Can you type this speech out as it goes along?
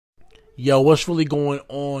Yo, what's really going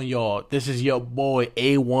on, y'all? This is your boy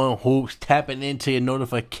A1 Hoops tapping into your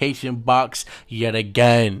notification box yet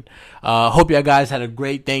again. Hope y'all guys had a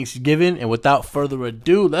great Thanksgiving, and without further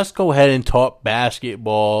ado, let's go ahead and talk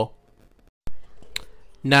basketball.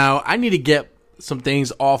 Now, I need to get some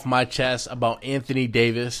things off my chest about Anthony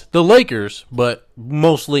Davis, the Lakers, but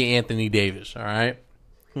mostly Anthony Davis, all right?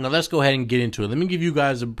 Now, let's go ahead and get into it. Let me give you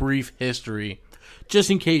guys a brief history,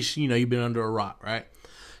 just in case, you've been under a rock, right?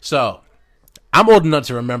 So, I'm old enough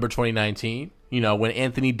to remember 2019, when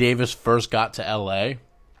Anthony Davis first got to LA.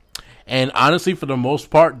 And honestly, for the most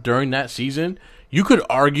part, during that season, you could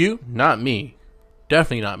argue, not me,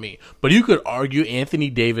 definitely not me, but you could argue Anthony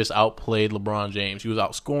Davis outplayed LeBron James. He was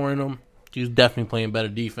outscoring him. He was definitely playing better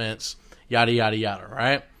defense, yada, yada, yada,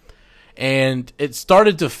 right? And it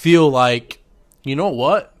started to feel like, you know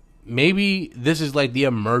what? Maybe this is like the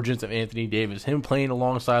emergence of Anthony Davis, him playing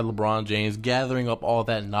alongside LeBron James, gathering up all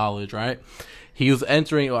that knowledge, right? He was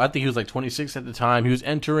entering, I think he was like 26 at the time. He was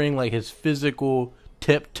entering like his physical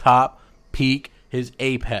tip-top peak, his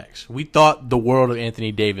apex. We thought the world of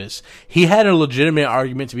Anthony Davis. He had a legitimate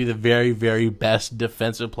argument to be the very, very best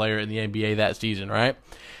defensive player in the NBA that season, right?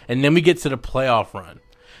 And then we get to the playoff run.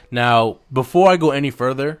 Now, before I go any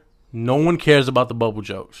further, no one cares about the bubble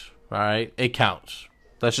jokes, all right? It counts.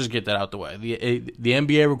 Let's just get that out the way. The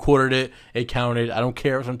NBA recorded it. It counted. I don't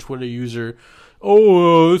care if some Twitter user,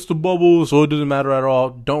 it's the bubble, so it doesn't matter at all.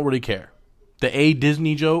 Don't really care. The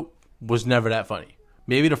Disney joke was never that funny.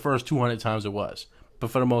 Maybe the first 200 times it was,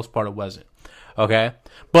 but for the most part it wasn't. Okay?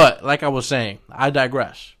 But like I was saying, I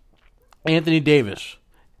digress. Anthony Davis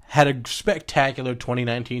had a spectacular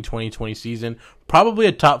 2019-2020 season, probably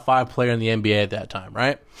a top 5 player in the NBA at that time,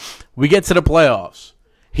 right? We get to the playoffs.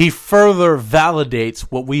 He further validates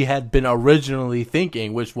what we had been originally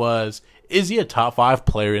thinking, which was, is he a top 5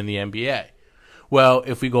 player in the NBA? Well,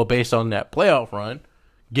 if we go based on that playoff run,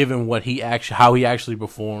 given how he actually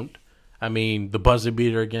performed, I mean, the buzzer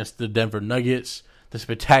beater against the Denver Nuggets, the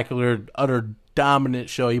spectacular, utter dominant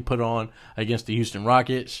show he put on against the Houston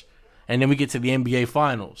Rockets, and then we get to the NBA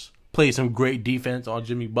Finals. Played some great defense on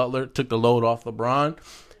Jimmy Butler, took the load off LeBron.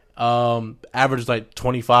 Averaged like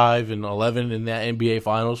 25 and 11 in that NBA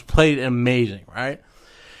Finals. Played amazing, right?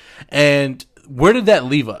 And where did that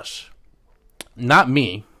leave us? Not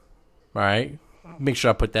me, right? Make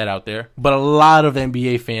sure I put that out there. But a lot of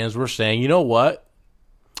NBA fans were saying, you know what?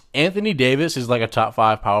 Anthony Davis is like a top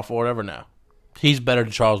 5 power forward ever now. He's better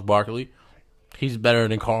than Charles Barkley. He's better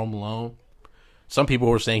than Karl Malone. Some people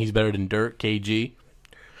were saying he's better than Dirk, KG.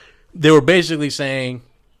 They were basically saying,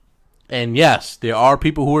 and yes, there are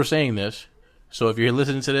people who are saying this. So if you're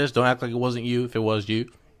listening to this, don't act like it wasn't you if it was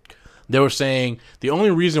you. They were saying the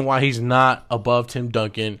only reason why he's not above Tim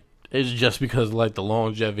Duncan is just because of like the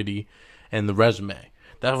longevity and the resume.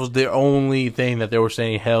 That was the only thing that they were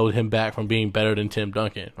saying held him back from being better than Tim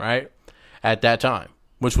Duncan, right? At that time,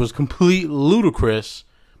 which was complete ludicrous,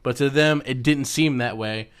 but to them it didn't seem that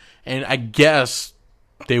way. And I guess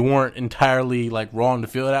they weren't entirely like wrong to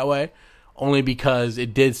feel that way. Only because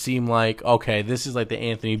it did seem like, okay, this is like the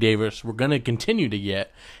Anthony Davis we're going to continue to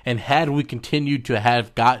get. And had we continued to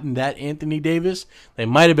have gotten that Anthony Davis, they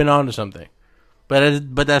might have been onto something.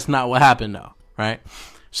 But that's not what happened, though, right?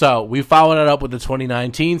 So we followed that up with the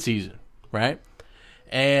 2019 season, right?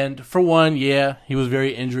 And for one, yeah, he was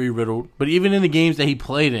very injury-riddled. But even in the games that he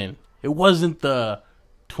played in, it wasn't the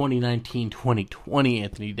 2019-2020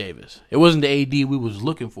 Anthony Davis. It wasn't the AD we was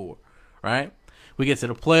looking for, right? We get to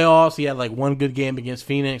the playoffs. He had like one good game against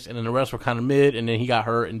Phoenix, and then the rest were kind of mid. And then he got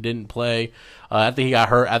hurt and didn't play. I think he got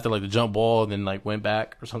hurt after like the jump ball, and then like went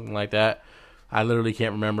back or something like that. I literally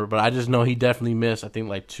can't remember, but I just know he definitely missed. I think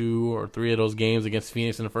like 2 or 3 of those games against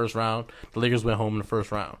Phoenix in the first round. The Lakers went home in the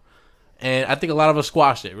first round, and I think a lot of us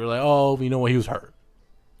squashed it. We were like, oh, you know what? He was hurt.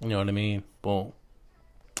 You know what I mean? Boom.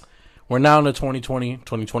 We're now in the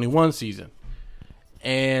 2020-2021 season,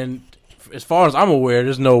 and as far as I'm aware,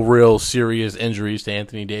 there's no real serious injuries to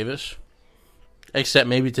Anthony Davis, except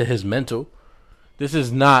maybe to his mental. This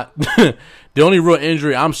is not the only real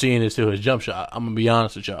injury I'm seeing is to his jump shot. I'm going to be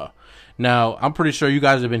honest with y'all. Now, I'm pretty sure you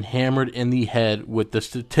guys have been hammered in the head with the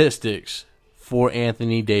statistics for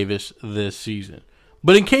Anthony Davis this season.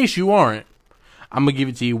 But in case you aren't, I'm going to give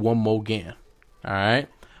it to you one more again. All right?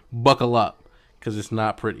 Buckle up, because it's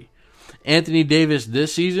not pretty. Anthony Davis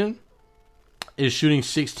this season is shooting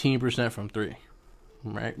 16% from 3,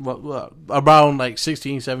 right? Well, around like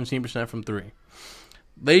 17% from 3.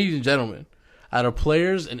 Ladies and gentlemen, out of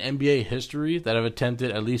players in NBA history that have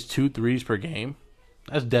attempted at least 2 threes per game,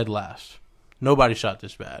 that's dead last. Nobody shot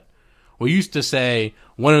this bad. We used to say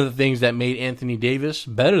one of the things that made Anthony Davis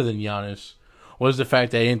better than Giannis was the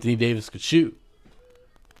fact that Anthony Davis could shoot.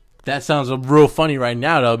 That sounds real funny right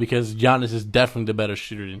now, though, because Giannis is definitely the better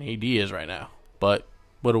shooter than AD is right now. But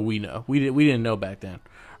what do we know? We didn't know back then,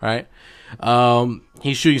 right?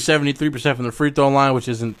 He's shooting 73% from the free throw line, which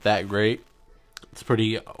isn't that great. It's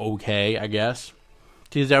pretty okay, I guess.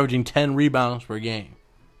 He's averaging 10 rebounds per game,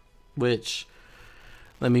 which,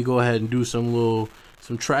 let me go ahead and do some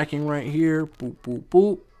tracking right here. Boop, boop,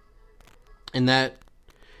 boop. In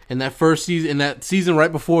that season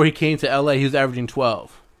right before he came to LA, he was averaging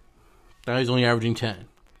 12. Now he's only averaging 10.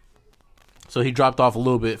 So he dropped off a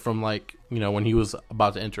little bit from, like, when he was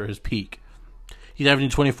about to enter his peak. He's averaging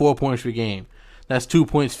 24 points per game. That's 2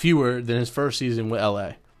 points fewer than his first season with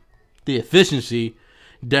LA. The efficiency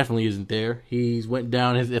definitely isn't there. He's went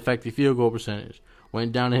down his effective field goal percentage,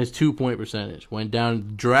 went down in his 2-point percentage, went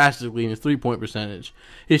down drastically in his 3-point percentage.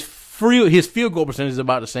 His field goal percentage is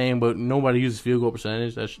about the same, but nobody uses field goal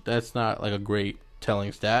percentage. That's not like a great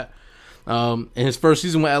telling stat. In his first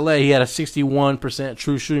season with LA, he had a 61%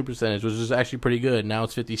 true shooting percentage, which is actually pretty good. Now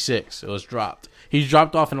it's 56%, so it's dropped. He's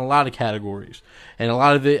dropped off in a lot of categories, and a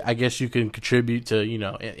lot of it, I guess, you can contribute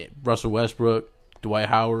to Russell Westbrook, Dwight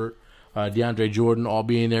Howard, DeAndre Jordan all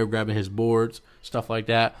being there, grabbing his boards, stuff like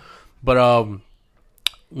that. But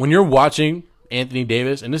when you're watching Anthony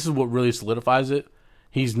Davis, and this is what really solidifies it,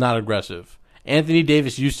 he's not aggressive. Anthony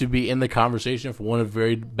Davis used to be in the conversation for one of the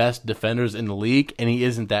very best defenders in the league, and he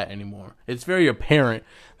isn't that anymore. It's very apparent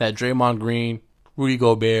that Draymond Green, Rudy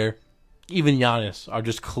Gobert, even Giannis are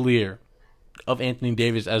just clear of Anthony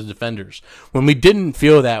Davis as defenders, when we didn't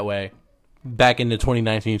feel that way back in the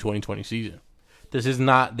 2019-2020 season. This is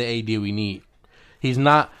not the AD we need. He's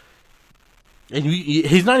not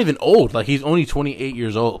even old. Like, he's only 28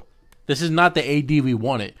 years old. This is not the AD we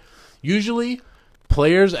wanted. Usually,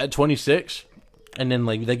 players at 26, and then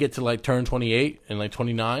they get to turn 28 and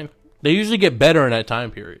 29, they usually get better in that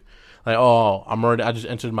time period. Like, oh, I just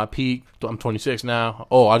entered my peak. I'm 26 now.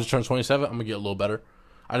 Oh, I just turned 27. I'm gonna get a little better.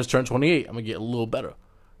 I just turned 28. I'm gonna get a little better.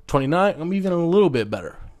 29. I'm even a little bit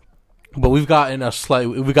better. But we've gotten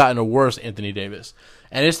a worse Anthony Davis.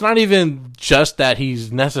 And it's not even just that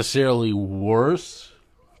he's necessarily worse.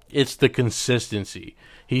 It's the consistency.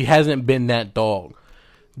 He hasn't been that dog.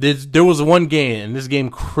 There was one game, and this game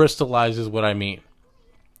crystallizes what I mean.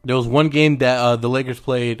 There was one game that the Lakers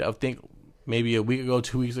played, I think maybe a week ago,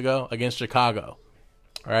 2 weeks ago, against Chicago.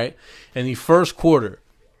 All right? In the first quarter,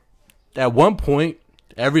 at one point,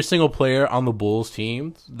 every single player on the Bulls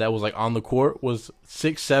team that was on the court was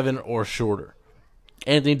 6'7" or shorter.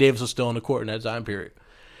 Anthony Davis was still on the court in that time period.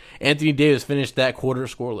 Anthony Davis finished that quarter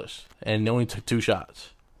scoreless and only took 2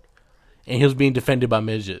 shots. And he was being defended by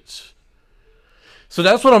midgets. So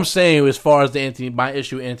that's what I'm saying as far as my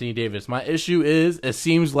issue with Anthony Davis. My issue is, it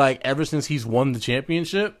seems like ever since he's won the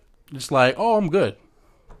championship, it's like, oh, I'm good.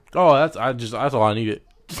 Oh, that's all I needed.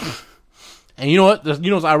 And you know what?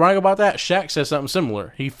 What's ironic about that? Shaq said something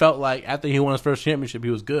similar. He felt like after he won his first championship, he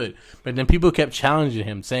was good. But then people kept challenging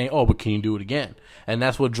him, saying, oh, but can you do it again? And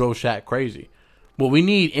that's what drove Shaq crazy. Well, we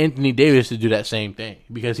need Anthony Davis to do that same thing,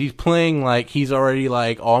 because he's playing like he's already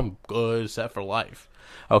oh, I'm good, set for life.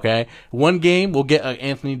 Okay? One game, we'll get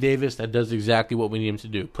Anthony Davis that does exactly what we need him to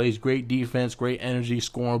do. Plays great defense, great energy,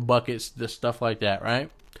 scoring buckets, this stuff like that, right?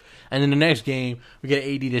 And then the next game, we get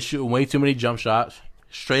AD that's shooting way too many jump shots,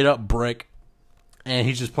 straight up brick, and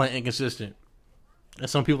he's just playing inconsistent. And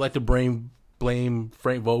some people like to blame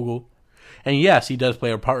Frank Vogel. And yes, he does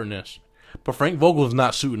play a part in this. But Frank Vogel is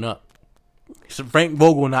not suiting up. So Frank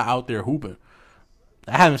Vogel not out there hooping.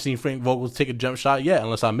 I haven't seen Frank Vogel take a jump shot yet,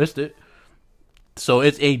 unless I missed it. So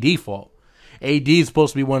it's AD's fault. AD is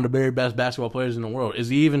supposed to be one of the very best basketball players in the world. Is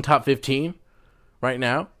he even top 15 right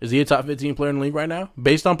now? Is he a top 15 player in the league right now?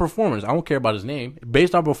 Based on performance. I don't care about his name.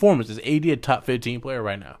 Based on performance, is AD a top 15 player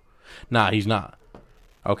right now? Nah, he's not.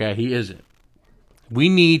 Okay, he isn't. We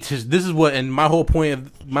need to. This is what, and my whole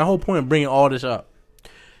point of bringing all this up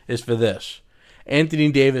is for this.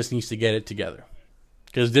 Anthony Davis needs to get it together,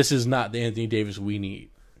 because this is not the Anthony Davis we need.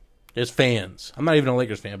 As fans, I'm not even a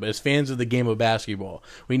Lakers fan, but as fans of the game of basketball,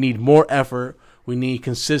 we need more effort. We need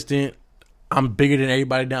consistent. I'm bigger than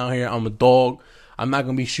everybody down here. I'm a dog. I'm not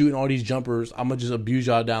gonna be shooting all these jumpers. I'm gonna just abuse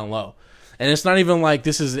y'all down low. And it's not even like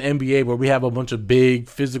this is an NBA where we have a bunch of big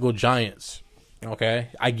physical giants. Okay,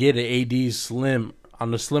 I get it. AD's slim, on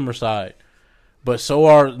the slimmer side, but so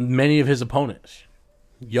are many of his opponents.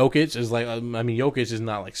 Jokic is Jokic is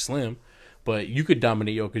not slim, but you could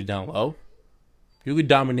dominate Jokic down low. You could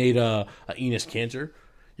dominate Enes Kanter.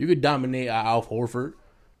 You could dominate Al Horford,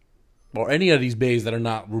 or any of these bigs that are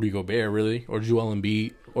not Rudy Gobert, really, or Joel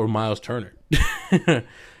Embiid, or Miles Turner.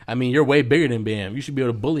 I mean, you're way bigger than Bam. You should be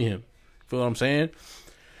able to bully him Feel what I'm saying?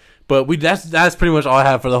 But that's pretty much all I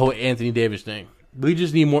have for the whole Anthony Davis thing. We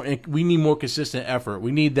just need more. We need more consistent effort.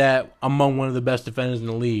 We need that among one of the best defenders in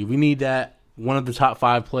the league. We need that one of the top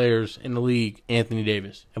 5 players in the league, Anthony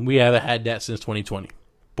Davis, and we haven't had that since 2020.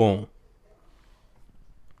 Boom.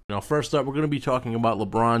 Now, first up, we're going to be talking about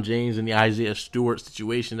LeBron James and the Isaiah Stewart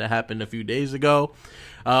situation that happened a few days ago.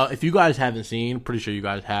 If you guys haven't seen, pretty sure you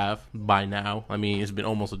guys have by now. I mean, it's been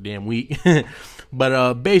almost a damn week.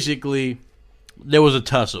 But basically, there was a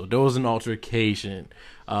tussle. There was an altercation.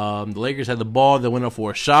 The Lakers had the ball that went up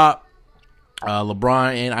for a shot.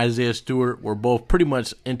 LeBron and Isaiah Stewart were both pretty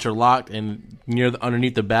much interlocked and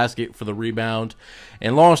underneath the basket for the rebound.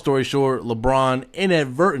 And long story short, LeBron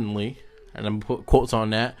inadvertently, and I'm put quotes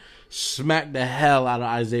on that, smacked the hell out of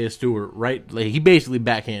Isaiah Stewart, right? Like, he basically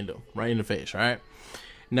backhanded him right in the face, right?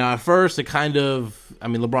 Now, at first,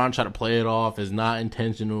 LeBron tried to play it off as not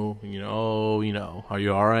intentional, are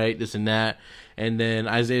you all right, this and that. And then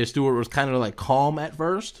Isaiah Stewart was kind of like calm at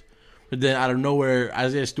first, but then out of nowhere,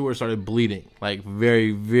 Isaiah Stewart started bleeding, like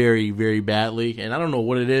very, very, very badly. And I don't know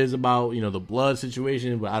what it is about, the blood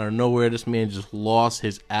situation, but out of nowhere, this man just lost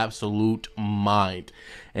his absolute mind.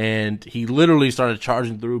 And he literally started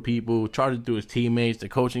charging through people, charging through his teammates, the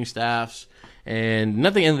coaching staffs, and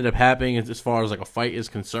nothing ended up happening as far as like a fight is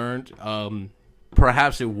concerned.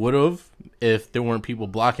 Perhaps it would have if there weren't people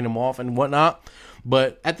blocking him off and whatnot.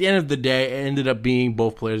 But at the end of the day, it ended up being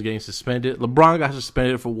both players getting suspended. LeBron got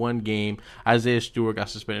suspended for 1 game. Isaiah Stewart got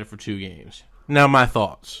suspended for 2 games. Now, my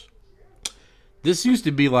thoughts. This used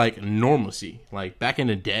to be like normalcy, like back in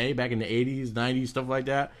the day, back in the 80s, 90s, stuff like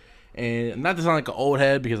that. And not to sound like an old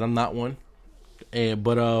head because I'm not one.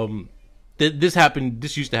 But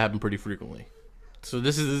this used to happen pretty frequently. So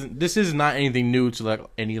this is not anything new to like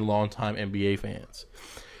any longtime NBA fans.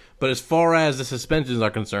 But as far as the suspensions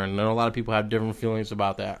are concerned, I know a lot of people have different feelings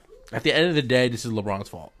about that. At the end of the day, this is LeBron's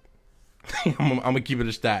fault. I'm going to keep it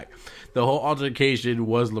a stack. The whole altercation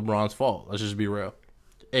was LeBron's fault. Let's just be real.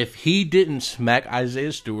 If he didn't smack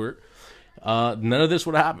Isaiah Stewart, none of this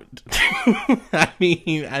would have happened. I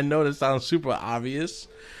mean, I know this sounds super obvious,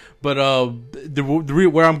 but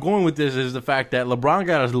where I'm going with this is the fact that LeBron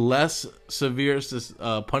got a less severe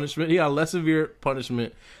punishment. He got a less severe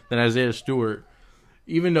punishment than Isaiah Stewart.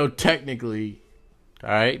 Even though technically, all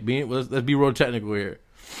right, let's be real technical here.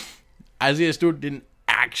 Isaiah Stewart didn't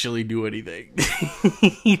actually do anything.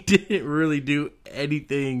 He didn't really do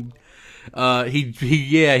anything.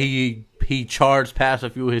 He charged past a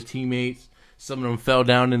few of his teammates. Some of them fell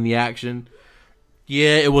down in the action.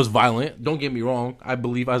 Yeah, it was violent. Don't get me wrong. I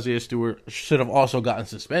believe Isaiah Stewart should have also gotten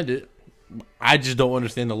suspended. I just don't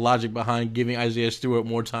understand the logic behind giving Isaiah Stewart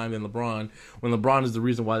more time than LeBron when LeBron is the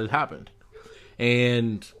reason why this happened.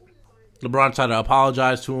 And LeBron tried to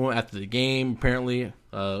apologize to him after the game. Apparently,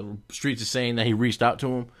 Streets is saying that he reached out to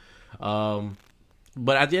him.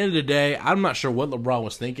 But at the end of the day, I'm not sure what LeBron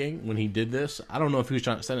was thinking when he did this. I don't know if he was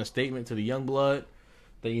trying to send a statement to the young blood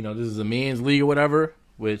that, this is a man's league or whatever,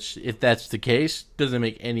 which, if that's the case, doesn't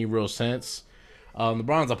make any real sense.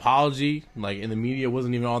 LeBron's apology, like, in the media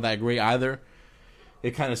wasn't even all that great either.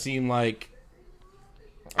 It kind of seemed like,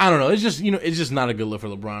 I don't know. It's just not a good look for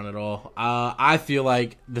LeBron at all. I feel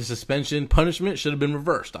like the suspension punishment should have been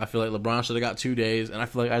reversed. I feel like LeBron should have got 2 days, and I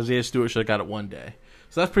feel like Isaiah Stewart should have got it 1 day.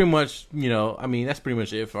 So that's pretty much, that's pretty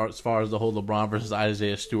much it as far as the whole LeBron versus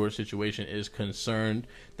Isaiah Stewart situation is concerned.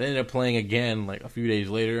 They ended up playing again like a few days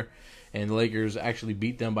later, and the Lakers actually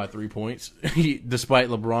beat them by 3 points, despite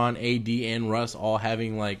LeBron, AD, and Russ all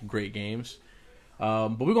having like great games.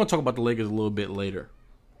 But we're going to talk about the Lakers a little bit later.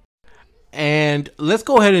 And let's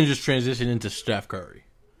go ahead and just transition into Steph Curry,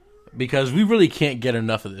 because we really can't get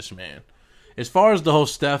enough of this man. As far as the whole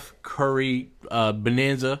Steph Curry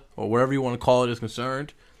bonanza, or whatever you want to call it, is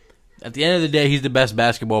concerned, at the end of the day, he's the best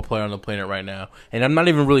basketball player on the planet right now. And I'm not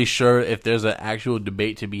even really sure if there's an actual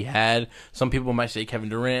debate to be had. Some people might say Kevin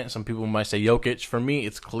Durant. Some people might say Jokic. For me,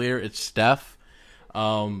 it's clear it's Steph.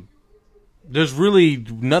 There's really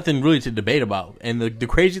nothing really to debate about. And the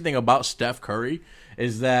crazy thing about Steph Curry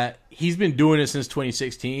is that he's been doing it since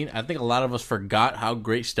 2016. I think a lot of us forgot how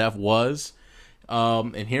great Steph was.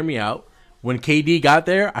 And hear me out. When KD got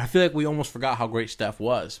there, I feel like we almost forgot how great Steph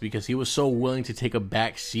was, because he was so willing to take a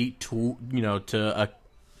back seat to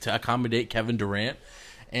accommodate Kevin Durant.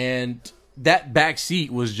 And that back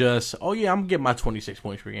seat was just, oh yeah, I'm going to get my 26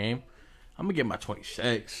 points per game. I'm going to get my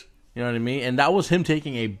 26. You know what I mean? And that was him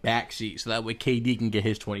taking a back seat so that way KD can get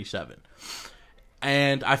his 27.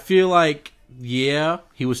 And I feel like, yeah,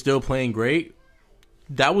 he was still playing great.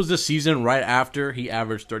 That was the season right after he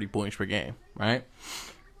averaged 30 points per game, right?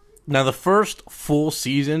 Now, the first full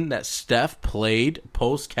season that Steph played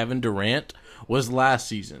post Kevin Durant was last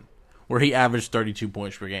season, where he averaged 32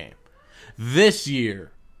 points per game. This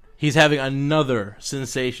year, he's having another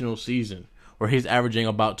sensational season where he's averaging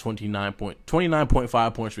about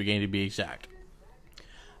 29.5 points per game to be exact.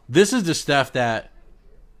 This is the Steph that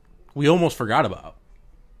we almost forgot about.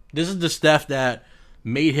 This is the Steph that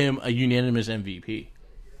made him a unanimous MVP.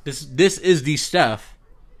 This is the Steph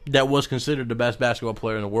that was considered the best basketball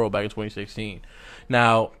player in the world back in 2016.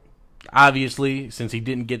 Now, obviously, since he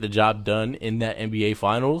didn't get the job done in that NBA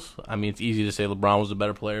Finals, I mean, it's easy to say LeBron was a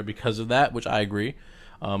better player because of that, which I agree.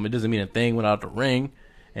 It doesn't mean a thing without the ring.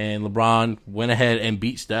 And LeBron went ahead and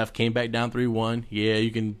beat Steph, came back down 3-1. Yeah,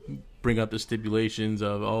 you can bring up the stipulations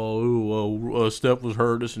of, Steph was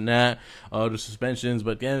hurt, this and that, the suspensions.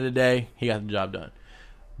 But at the end of the day, he got the job done.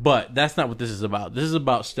 But that's not what this is about. This is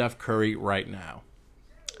about Steph Curry right now.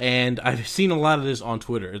 And I've seen a lot of this on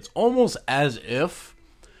Twitter. It's almost as if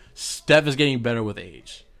Steph is getting better with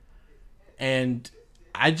age. And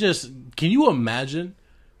can you imagine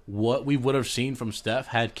what we would have seen from Steph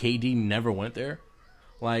had KD never went there?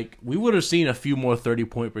 Like, we would have seen a few more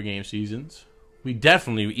 30-point per game seasons. We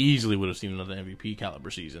definitely easily would have seen another MVP caliber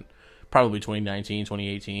season. Probably 2019,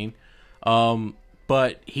 2018.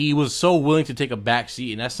 But he was so willing to take a back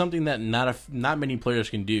seat, and that's something that not many players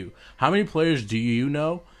can do. How many players do you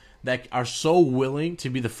know that are so willing to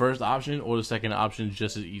be the first option or the second option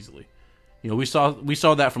just as easily? You know, we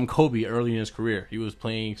saw that from Kobe early in his career. He was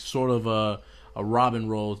playing sort of a Robin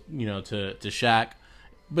role, you know, to Shaq.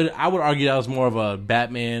 But I would argue that was more of a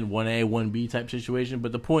Batman 1A, 1B type situation.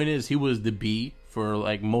 But the point is, he was the B for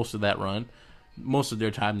like most of that run, most of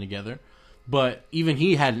their time together. But even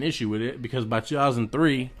he had an issue with it because by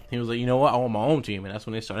 2003, he was like, you know what, I want my own team. And that's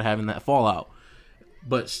when they started having that fallout.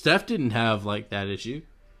 But Steph didn't have like that issue.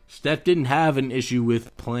 Steph didn't have an issue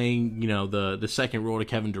with playing, you know, the second role to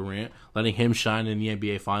Kevin Durant, letting him shine in the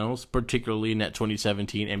NBA Finals, particularly in that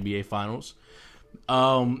 2017 NBA Finals.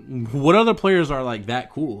 What other players are like that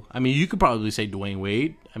cool? I mean, you could probably say Dwayne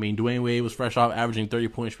Wade. I mean, Dwayne Wade was fresh off averaging 30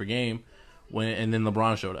 points per game and then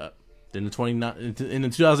LeBron showed up. In the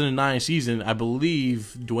 2009 season, I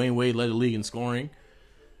believe Dwayne Wade led the league in scoring.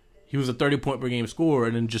 He was a 30-point per game scorer,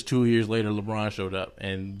 and then just 2 years later, LeBron showed up,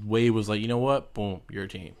 and Wade was like, you know what? Boom, you're a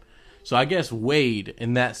team. So I guess Wade,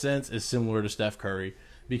 in that sense, is similar to Steph Curry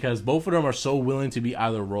because both of them are so willing to be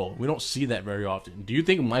either role. We don't see that very often. Do you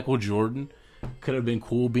think Michael Jordan could have been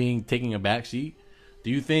cool taking a backseat? Do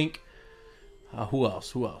you think who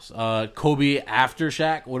else? Kobe after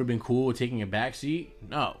Shaq would have been cool with taking a backseat?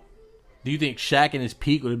 No. Do you think Shaq in his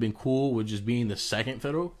peak would have been cool with just being the second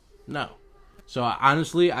fiddle? No. So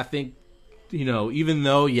honestly, I think, you know, even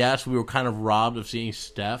though, yes, we were kind of robbed of seeing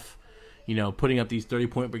Steph, you know, putting up these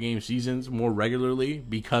 30-point per game seasons more regularly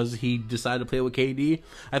because he decided to play with KD,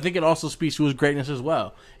 I think it also speaks to his greatness as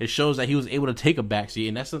well. It shows that he was able to take a backseat,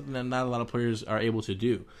 and that's something that not a lot of players are able to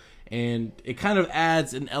do. And it kind of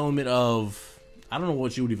adds an element of, I don't know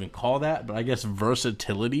what you would even call that, but I guess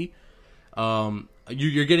versatility.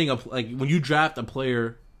 You're getting when you draft a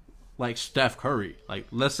player like Steph Curry, like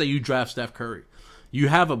let's say you draft Steph Curry, you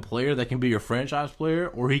have a player that can be your franchise player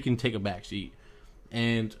or he can take a back seat.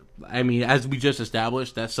 And I mean, as we just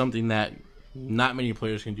established, that's something that not many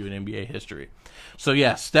players can do in NBA history. So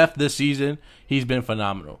yeah, Steph this season, he's been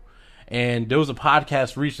phenomenal. And there was a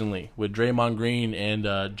podcast recently with Draymond Green and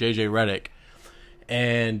JJ Redick.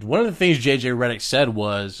 And one of the things JJ Redick said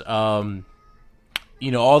was, you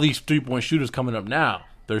know, all these three-point shooters coming up now,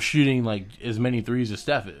 they're shooting like as many threes as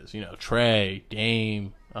Steph is. You know, Trey,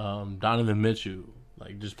 Dame, Donovan Mitchell,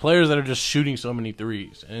 like just players that are just shooting so many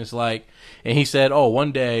threes. And it's like, and he said, oh,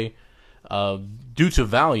 one day, due to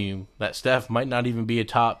volume, that Steph might not even be a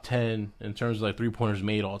top 10 in terms of like three-pointers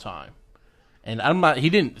made all time. And he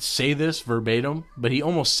didn't say this verbatim, but he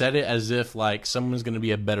almost said it as if like someone's going to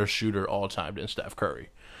be a better shooter all time than Steph Curry.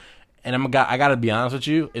 And I got to be honest with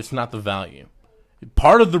you, it's not the volume.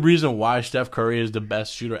 Part of the reason why Steph Curry is the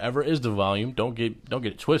best shooter ever is the volume. Don't get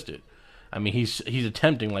it twisted. I mean, he's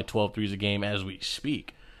attempting like 12 threes a game as we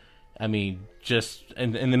speak. I mean, just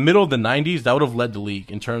in the middle of the 90s, that would have led the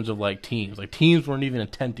league in terms of like teams. Like teams weren't even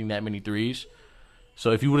attempting that many threes.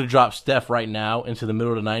 So if you would have dropped Steph right now into the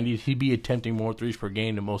middle of the 90s, he'd be attempting more threes per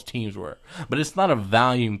game than most teams were. But it's not a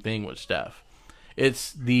volume thing with Steph.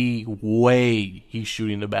 It's the way he's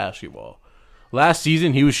shooting the basketball. Last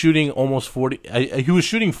season, he was shooting almost 40. He was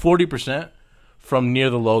shooting 40% from near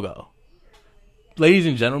the logo. Ladies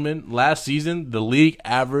and gentlemen, last season, the league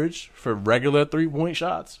average for regular three-point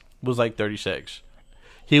shots was like 36.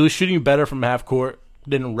 He was shooting better from half court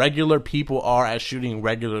than regular people are at shooting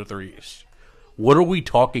regular threes. What are we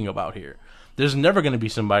talking about here? There's never going to be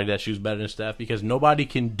somebody that shoots better than Steph because nobody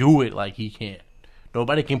can do it like he can.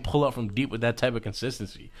 Nobody can pull up from deep with that type of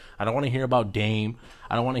consistency. I don't want to hear about Dame.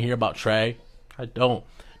 I don't want to hear about Trey. I don't.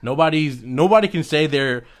 Nobody can say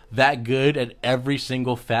they're that good at every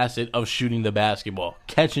single facet of shooting the basketball.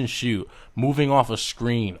 Catch and shoot, moving off a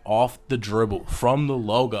screen, off the dribble, from the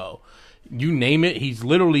logo. You name it, he's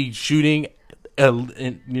literally shooting.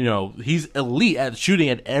 He's elite at shooting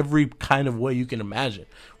at every kind of way you can imagine.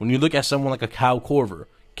 When you look at someone like a Kyle Korver,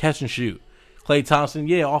 catch and shoot. Klay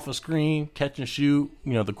Thompson, off a screen, catch and shoot,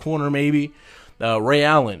 the corner maybe. Ray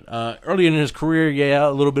Allen, early in his career, a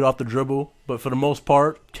little bit off the dribble, but for the most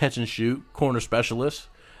part, catch and shoot, corner specialist.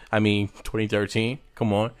 2013,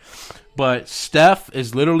 come on. But Steph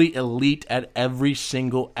is literally elite at every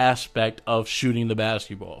single aspect of shooting the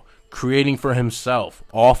basketball, creating for himself,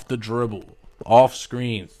 off the dribble, off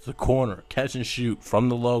screens, the corner, catch and shoot, from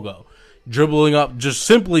the logo,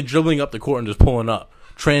 simply dribbling up the court and just pulling up,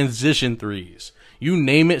 transition threes. You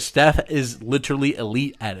name it, Steph is literally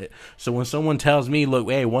elite at it. So when someone tells me, look,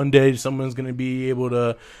 hey, one day someone's going to be able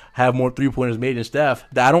to have more three-pointers made than Steph,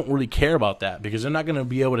 I don't really care about that because they're not going to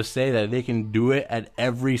be able to say that they can do it at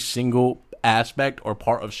every single aspect or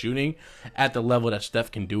part of shooting at the level that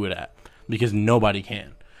Steph can do it at because nobody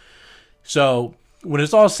can. So when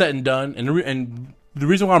it's all said and done, and the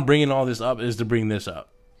reason why I'm bringing all this up is to bring this up.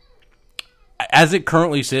 As it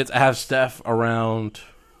currently sits, I have Steph around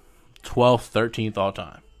 12th, 13th all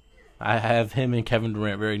time. I have him and Kevin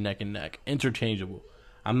Durant very neck and neck, interchangeable.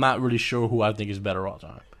 I'm not really sure who I think is better all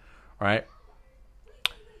time, right?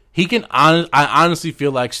 I honestly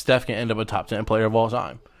feel like Steph can end up a top 10 player of all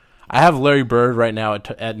time. I have Larry Bird right now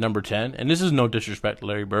at number 10, and this is no disrespect to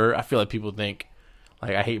Larry Bird. I feel like people think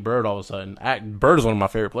like I hate Bird all of a sudden. Bird is one of my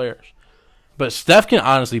favorite players, but Steph can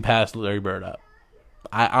honestly pass Larry Bird up.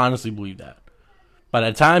 I honestly believe that. By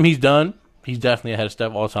the time he's done, he's definitely ahead of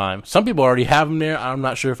Steph all time. Some people already have him there. I'm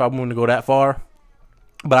not sure if I'm going to go that far.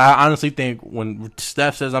 But I honestly think when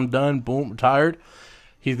Steph says I'm done, boom, retired,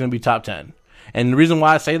 he's going to be top 10. And the reason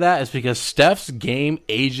why I say that is because Steph's game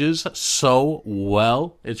ages so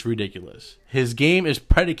well, it's ridiculous. His game is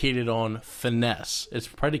predicated on finesse. It's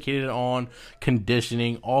predicated on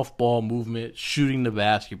conditioning, off-ball movement, shooting the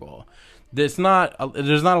basketball. There's not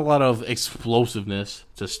a lot of explosiveness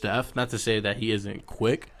to Steph. Not to say that he isn't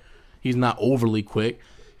quick. He's not overly quick.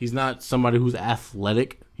 He's not somebody who's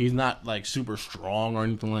athletic. He's not like super strong or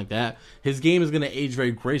anything like that. His game is going to age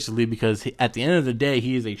very gracefully because at the end of the day,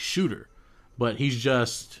 he is a shooter. But he's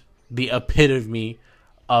just the epitome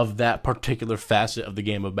of that particular facet of the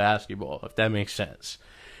game of basketball, if that makes sense.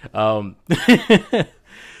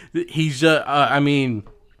 He's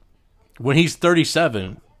when he's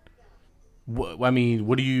 37, what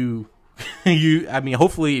do you...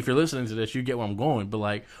 hopefully if you're listening to this, you get where I'm going. But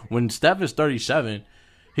like when Steph is 37,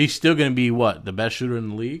 he's still going to be the best shooter in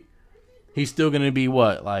the league. He's still going to be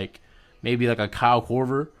maybe like a Kyle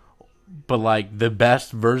Korver, but like the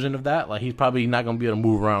best version of that. Like he's probably not going to be able to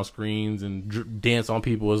move around screens and dance on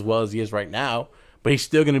people as well as he is right now. But he's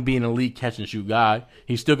still going to be an elite catch and shoot guy.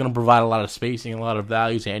 He's still going to provide a lot of spacing, a lot of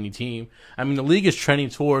value to any team. The league is trending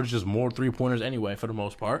towards just more 3-pointers anyway for the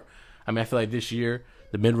most part. I feel like this year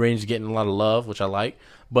the mid-range is getting a lot of love, which I like.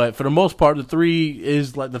 But for the most part, the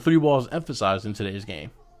three ball is emphasized in today's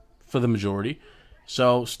game for the majority.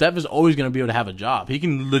 So Steph is always going to be able to have a job. He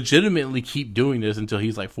can legitimately keep doing this until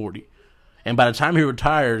he's like 40. And by the time he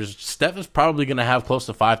retires, Steph is probably going to have close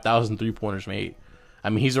to 5,000 3-pointers made.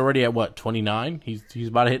 He's already at 29? He's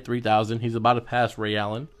about to hit 3,000. He's about to pass Ray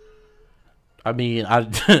Allen.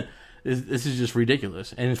 This is just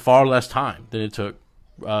ridiculous. And it's far less time than it took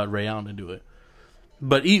Ray Allen to do it.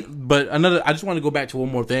 But I just want to go back to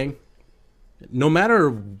one more thing. No matter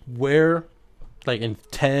where, like in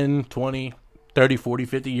 10, 20, 30, 40,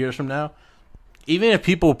 50 years from now, even if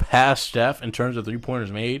people pass Steph in terms of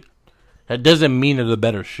 3-pointers made, that doesn't mean they're the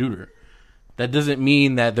better shooter. That doesn't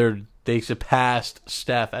mean that they surpassed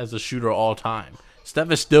Steph as a shooter all time.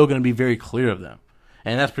 Steph is still going to be very clear of them.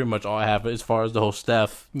 And that's pretty much all I have as far as the whole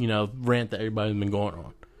Steph, rant that everybody's been going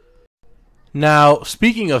on. Now,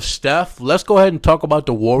 speaking of Steph, let's go ahead and talk about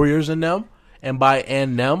the Warriors and them. And by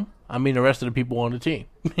them, I mean the rest of the people on the team.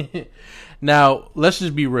 Now, let's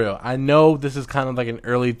just be real. I know this is kind of like an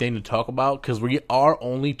early thing to talk about because we are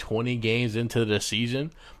only 20 games into the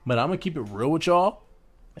season. But I'm going to keep it real with y'all.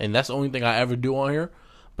 And that's the only thing I ever do on here.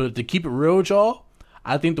 But to keep it real with y'all,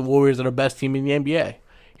 I think the Warriors are the best team in the NBA.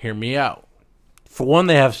 Hear me out. For one,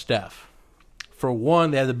 they have Steph. For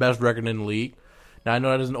one, they have the best record in the league. Now, I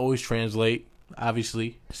know that doesn't always translate,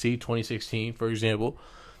 obviously. See, 2016, for example.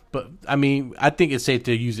 But, I mean, I think it's safe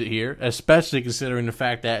to use it here, especially considering the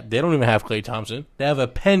fact that they don't even have Klay Thompson. They have a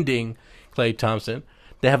pending Klay Thompson.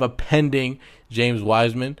 They have a pending James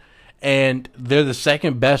Wiseman. And they're the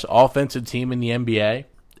second best offensive team in the NBA.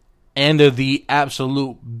 And they're the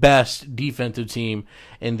absolute best defensive team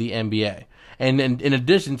in the NBA. And in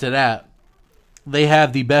addition to that, they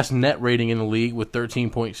have the best net rating in the league with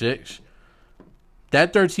 13.6.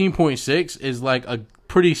 That 13.6 is like a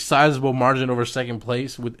pretty sizable margin over second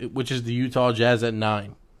place, which is the Utah Jazz at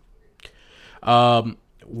 9.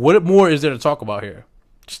 What more is there to talk about here?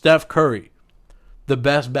 Steph Curry, the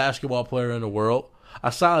best basketball player in the world.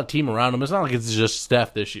 A solid team around him. It's not like it's just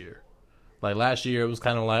Steph this year. Like last year, it was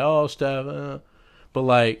kind of like, oh, Steph. But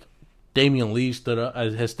like Damian Lee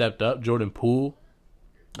has stepped up. Jordan Poole.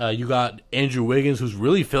 You got Andrew Wiggins, who's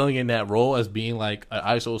really filling in that role as being like an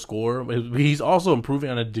ISO scorer. He's also improving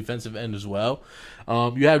on a defensive end as well.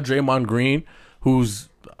 You have Draymond Green, who's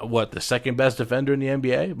the second best defender in the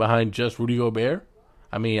NBA behind just Rudy Gobert.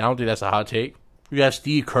 I mean, I don't think that's a hot take. You have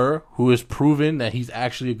Steve Kerr, who has proven that he's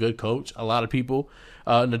actually a good coach. A lot of people,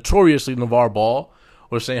 notoriously LeVar Ball,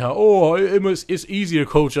 were saying how it's easy to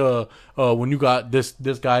coach when you got this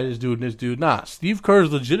guy, this dude, and this dude. Nah, Steve Kerr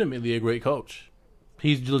is legitimately a great coach.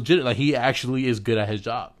 He's legit. Like, he actually is good at his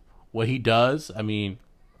job. What he does, I mean,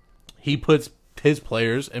 he puts his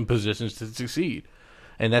players in positions to succeed.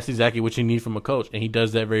 And that's exactly what you need from a coach. And he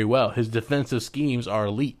does that very well. His defensive schemes are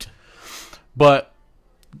elite. But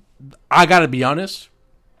I got to be honest.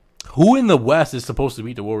 Who in the West is supposed to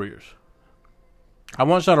beat the Warriors? I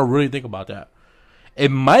want y'all to really think about that. It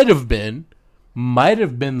might have been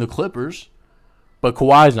the Clippers. But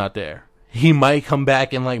Kawhi's not there. He might come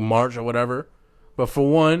back in like March or whatever. But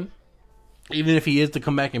for one, even if he is to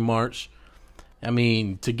come back in March, I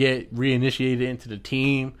mean, to get reinitiated into the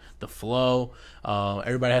team, the flow,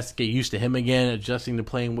 everybody has to get used to him again, adjusting to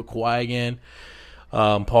playing with Kawhi again.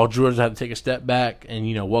 Paul George had to take a step back and,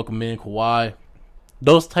 welcome in Kawhi.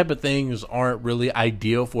 Those type of things aren't really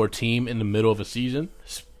ideal for a team in the middle of a season,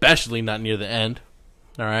 especially not near the end.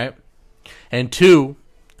 All right? And two,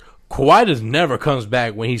 Kawhi just never comes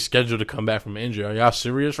back when he's scheduled to come back from injury. Are y'all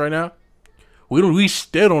serious right now? We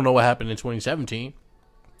still don't know what happened in 2017,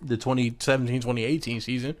 the 2017-2018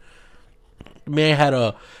 season. Man had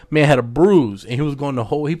a bruise, and he was going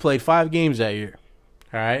he played 5 games that year.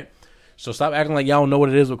 All right, so stop acting like y'all don't know what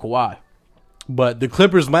it is with Kawhi. But the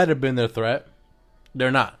Clippers might have been their threat.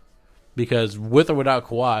 They're not, because with or without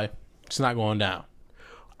Kawhi, it's not going down.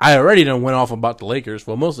 I already done went off about the Lakers,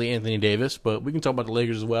 well, mostly Anthony Davis, but we can talk about the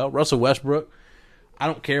Lakers as well. Russell Westbrook. I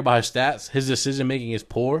don't care about his stats. His decision-making is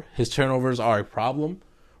poor. His turnovers are a problem.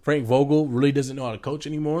 Frank Vogel really doesn't know how to coach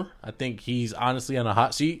anymore. I think he's honestly on a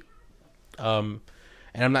hot seat. And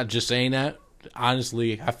I'm not just saying that.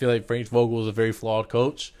 Honestly, I feel like Frank Vogel is a very flawed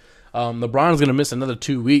coach. LeBron's going to miss another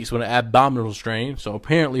 2 weeks with an abdominal strain. So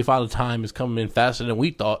apparently Father Time is coming in faster than we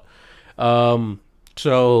thought.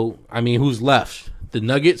 So, I mean, who's left? The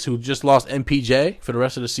Nuggets, who just lost MPJ for the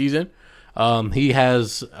rest of the season. He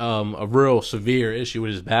has a real severe issue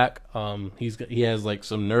with his back. He has like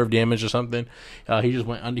some nerve damage or something. He just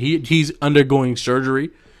went he's undergoing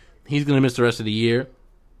surgery. He's gonna miss the rest of the year.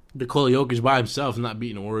 Nikola Jokic by himself is not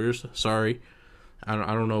beating the Warriors. Sorry, I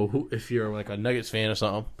don't know if you're like a Nuggets fan or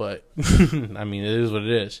something, but I mean it is what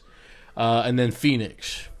it is. And then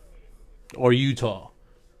Phoenix or Utah,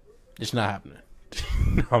 it's not happening.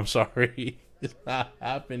 I'm sorry. It's not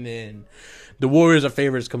happening. The Warriors are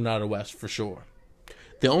favorites coming out of the West for sure.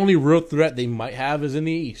 The only real threat they might have is in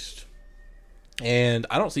the East. And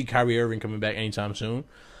I don't see Kyrie Irving coming back anytime soon.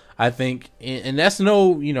 I think, and that's I'm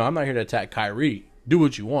not here to attack Kyrie. Do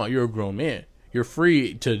what you want. You're a grown man. You're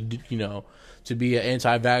free to be an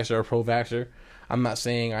anti-vaxxer or a pro-vaxxer. I'm not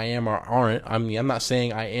saying I am or aren't. I mean, I'm not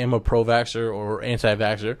saying I am a pro-vaxxer or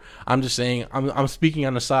anti-vaxxer. I'm just saying I'm speaking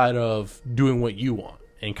on the side of doing what you want.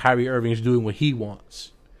 And Kyrie Irving is doing what he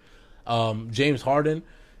wants. James Harden,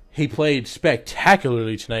 he played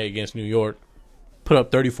spectacularly tonight against New York. Put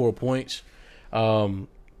up 34 points.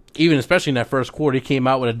 Even especially in that first quarter, he came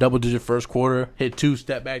out with a double-digit first quarter. Hit 2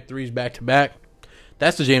 step-back threes back-to-back.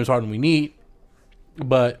 That's the James Harden we need.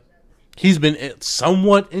 But he's been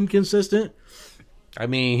somewhat inconsistent. I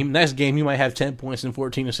mean, next game he might have 10 points and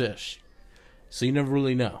 14 assists. So you never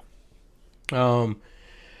really know.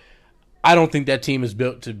 I don't think that team is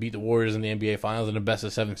built to beat the Warriors in the NBA Finals in the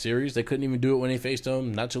best-of-7 series. They couldn't even do it when they faced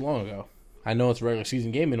them not too long ago. I know it's a regular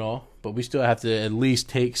season game and all, but we still have to at least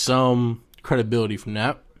take some credibility from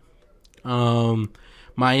that.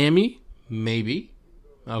 Miami, maybe.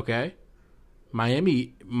 Okay.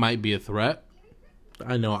 Miami might be a threat.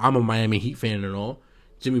 I know I'm a Miami Heat fan and all.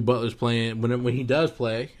 Jimmy Butler's playing when he does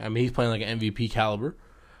play. I mean, he's playing like an MVP caliber.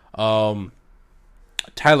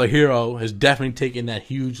 Tyler Hero has definitely taken that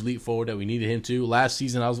huge leap forward that we needed him to. Last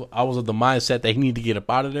season, I was of the mindset that he needed to get up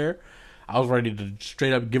out of there. I was ready to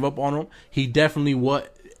straight up give up on him. He definitely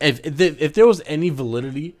if there was any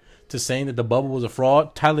validity to saying that the bubble was a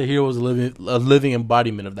fraud, Tyler Hero was a living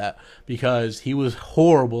embodiment of that, because he was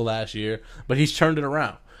horrible last year, but he's turned it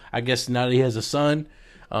around. I guess now that he has a son,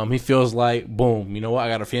 he feels like, boom, you know what? I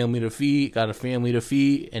got a family to feed,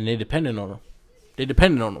 and they're dependent on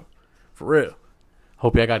him. For real.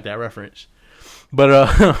 Hope y'all got that reference. But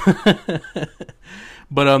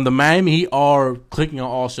the Miami Heat are clicking on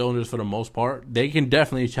all cylinders for the most part. They can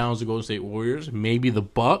definitely challenge the Golden State Warriors, maybe the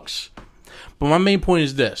Bucks. But my main point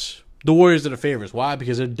is this. The Warriors are the favorites. Why?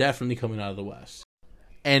 Because they're definitely coming out of the West.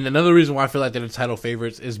 And another reason why I feel like they're the title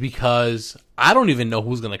favorites is because I don't even know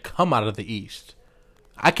who's going to come out of the East.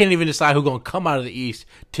 I can't even decide who's going to come out of the East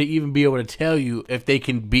to even be able to tell you if they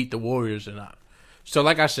can beat the Warriors or not. So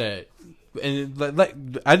like I said, and like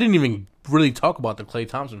I didn't even really talk about the Klay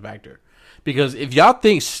Thompson factor. Because if y'all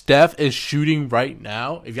think Steph is shooting right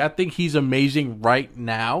now, if y'all think he's amazing right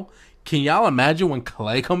now, can y'all imagine when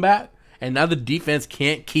Klay come back and now the defense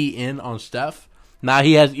can't key in on Steph? Now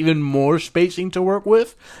he has even more spacing to work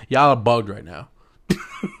with. Y'all are bugged right now.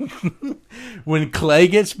 When Klay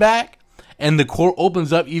gets back and the court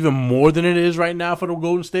opens up even more than it is right now for the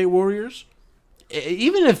Golden State Warriors,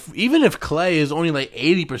 even if Klay is only like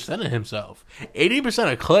 80% of himself,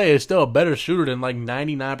 80% of Klay is still a better shooter than like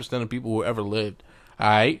 99% of people who ever lived. All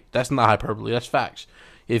right, that's not hyperbole. That's facts.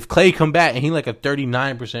 If Klay come back and he like a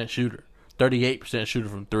 39% shooter, 38% shooter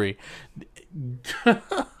from three,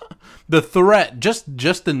 the threat,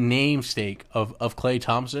 just the namesake of Klay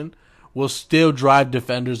Thompson will still drive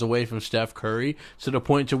defenders away from Steph Curry to the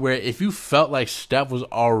point to where if you felt like Steph was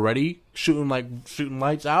already shooting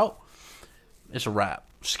lights out, it's a wrap.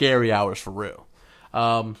 Scary hours for real.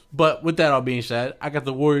 But with that all being said, I got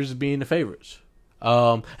the Warriors being the favorites.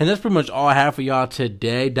 And that's pretty much all I have for y'all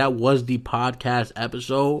today. That was the podcast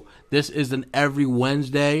episode. This is an every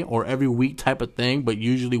Wednesday or every week type of thing, but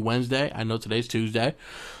usually Wednesday. I know today's Tuesday.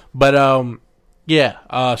 But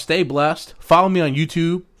stay blessed. Follow me on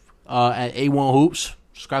YouTube at A1 Hoops.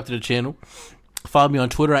 Subscribe to the channel. Follow me on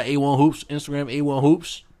Twitter at A1 Hoops. Instagram A1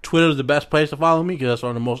 Hoops. Twitter is the best place to follow me because that's where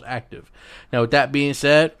I'm the most active. Now, with that being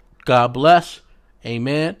said, God bless.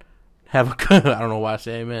 Amen. I don't know why I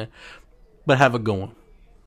say amen, but have a good one.